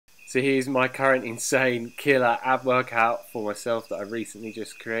So here's my current insane killer ab workout for myself that I recently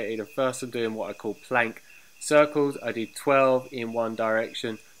just created. And first I'm doing what I call plank circles. I do 12 in one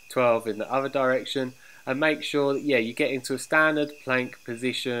direction, 12 in the other direction. And make sure that, yeah, you get into a standard plank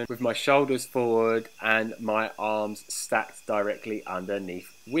position with my shoulders forward and my arms stacked directly underneath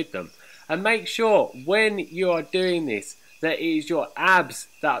with them. And make sure when you are doing this that it is your abs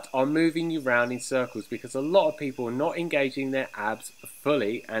that are moving you around in circles, because a lot of people are not engaging their abs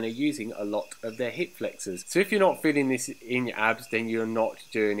fully and are using a lot of their hip flexors. So if you're not feeling this in your abs, then you're not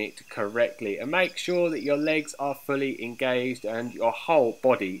doing it correctly. And make sure that your legs are fully engaged and your whole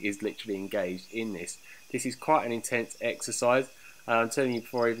body is literally engaged in this. This is quite an intense exercise. I'm telling you,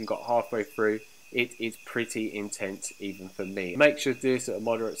 before I even got halfway through, it is pretty intense even for me. Make sure to do this at a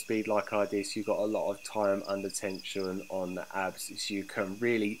moderate speed like I did, so you've got a lot of time under tension on the abs, so you can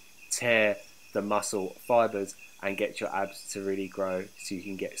really tear the muscle fibers and get your abs to really grow, so you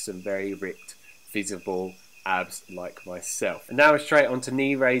can get some very ripped, visible abs like myself. And now we're straight onto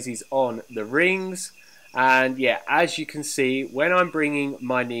knee raises on the rings. And yeah, as you can see, when I'm bringing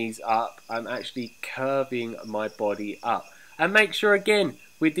my knees up, I'm actually curving my body up. And make sure again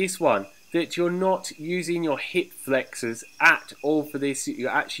with this one that you're not using your hip flexors at all for this. You're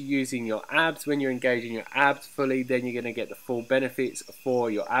actually using your abs. When you're engaging your abs fully, then you're going to get the full benefits for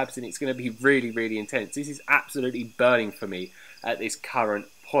your abs, and it's going to be really, really intense. This is absolutely burning for me at this current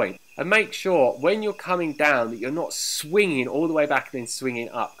point. And make sure when you're coming down that you're not swinging all the way back and then swinging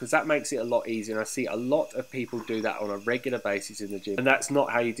up, because that makes it a lot easier. And I see a lot of people do that on a regular basis in the gym, and that's not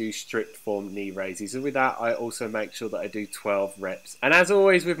how you do strict form knee raises. So with that, I also make sure that I do 12 reps. And as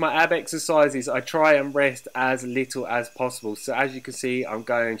always with my ab exercises, I try and rest as little as possible. So as you can see, I'm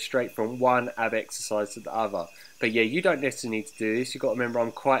going straight from one ab exercise to the other. But yeah, you don't necessarily need to do this. You've got to remember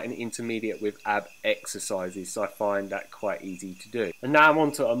I'm quite an intermediate with ab exercises, so I find that quite easy to do. And now I'm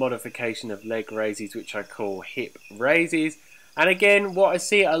on to a modification of leg raises, which I call hip raises. And again, what I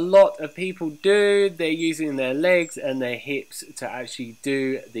see a lot of people do, they're using their legs and their hips to actually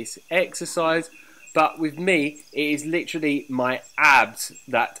do this exercise. But with me, it is literally my abs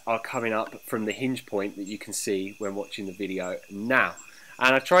that are coming up from the hinge point that you can see when watching the video now.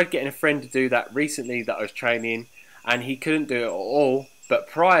 And I tried getting a friend to do that recently that I was training, and he couldn't do it at all. But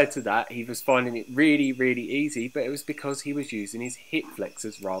prior to that, he was finding it really, really easy, but it was because he was using his hip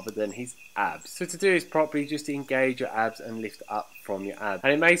flexors rather than his abs. So to do this properly, just engage your abs and lift up from your abs.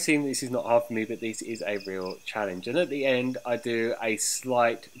 And it may seem this is not hard for me, but this is a real challenge. And at the end, I do a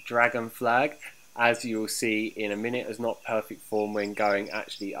slight dragon flag. As you will see in a minute, it's not perfect form when going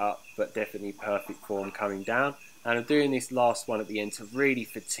actually up, but definitely perfect form coming down. And I'm doing this last one at the end to really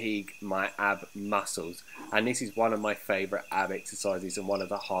fatigue my ab muscles. And this is one of my favourite ab exercises and one of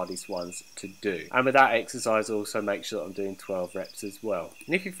the hardest ones to do. And with that exercise, also make sure that I'm doing 12 reps as well.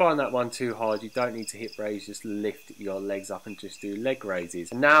 And if you find that one too hard, you don't need to hip raise, just lift your legs up and just do leg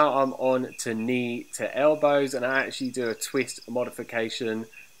raises. And now I'm on to knee to elbows, and I actually do a twist modification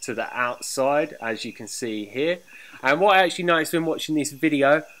to the outside, as you can see here. And what I actually noticed when watching this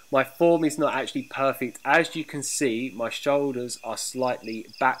video, my form is not actually perfect. As you can see, my shoulders are slightly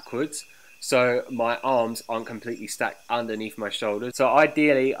backwards, so my arms aren't completely stacked underneath my shoulders. So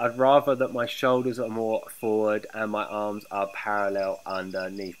ideally, I'd rather that my shoulders are more forward and my arms are parallel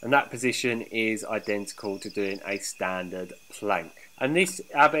underneath. And that position is identical to doing a standard plank. And this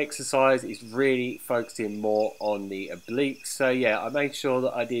ab exercise is really focusing more on the obliques. So yeah, I made sure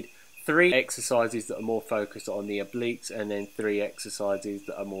that I did 3 exercises that are more focused on the obliques, and then 3 exercises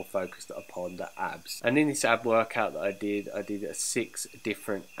that are more focused upon the abs. And in this ab workout that I did 6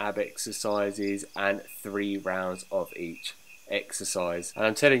 different ab exercises and 3 rounds of each exercise. And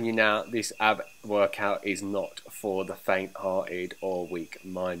I'm telling you now, this ab workout is not for the faint-hearted or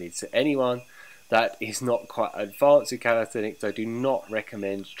weak-minded. So anyone that is not quite advanced with calisthenics, I do not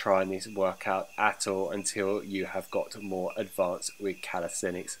recommend trying this workout at all until you have got more advanced with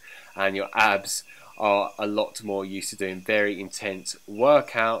calisthenics and your abs are a lot more used to doing very intense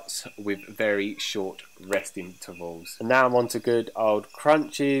workouts with very short rest intervals. And now I'm on to good old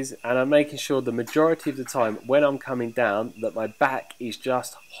crunches, and I'm making sure the majority of the time when I'm coming down that my back is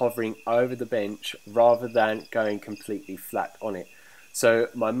just hovering over the bench rather than going completely flat on it. So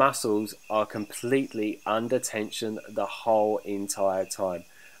my muscles are completely under tension the whole entire time.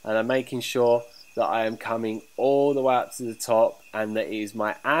 And I'm making sure that I am coming all the way up to the top, and that it is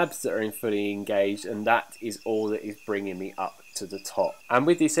my abs that are fully engaged, and that is all that is bringing me up to the top. And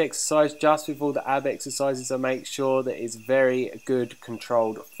with this exercise, just with all the ab exercises, I make sure that it's very good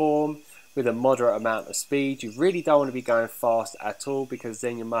controlled form. with a moderate amount of speed. You really don't want to be going fast at all, because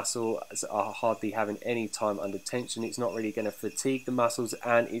then your muscles are hardly having any time under tension. It's not really going to fatigue the muscles,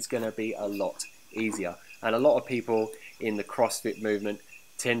 and it's going to be a lot easier. And a lot of people in the CrossFit movement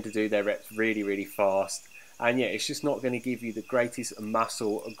tend to do their reps really fast, and yeah, it's just not going to give you the greatest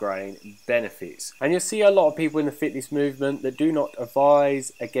muscle gain benefits. And you'll see a lot of people in the fitness movement that do not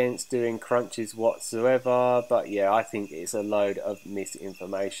advise against doing crunches whatsoever, but yeah, I think it's a load of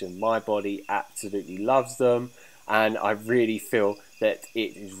misinformation. My body absolutely loves them, and I really feel that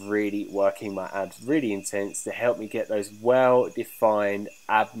it is really working my abs really intense to help me get those well-defined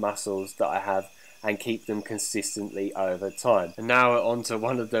ab muscles that I have and keep them consistently over time. And now we're on to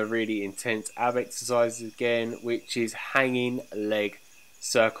one of the really intense ab exercises again, which is hanging leg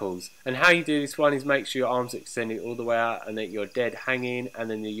circles. And how you do this one is make sure your arms are extended all the way out and that you're dead hanging, and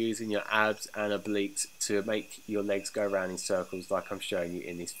then you're using your abs and obliques to make your legs go around in circles like I'm showing you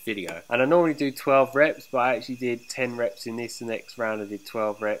in this video. And I normally do 12 reps, but I actually did 10 reps in this. The next round I did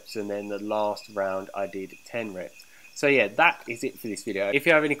 12 reps, and then the last round I did 10 reps. So yeah, that is it for this video. If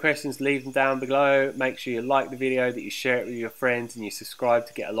you have any questions, leave them down below. Make sure you like the video, that you share it with your friends, and you subscribe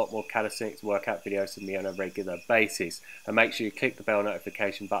to get a lot more calisthenics workout videos from me on a regular basis. And make sure you click the bell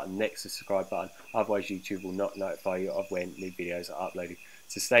notification button next to the subscribe button, otherwise YouTube will not notify you of when new videos are uploaded.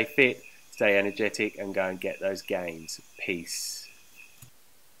 So stay fit, stay energetic, and go and get those gains. Peace.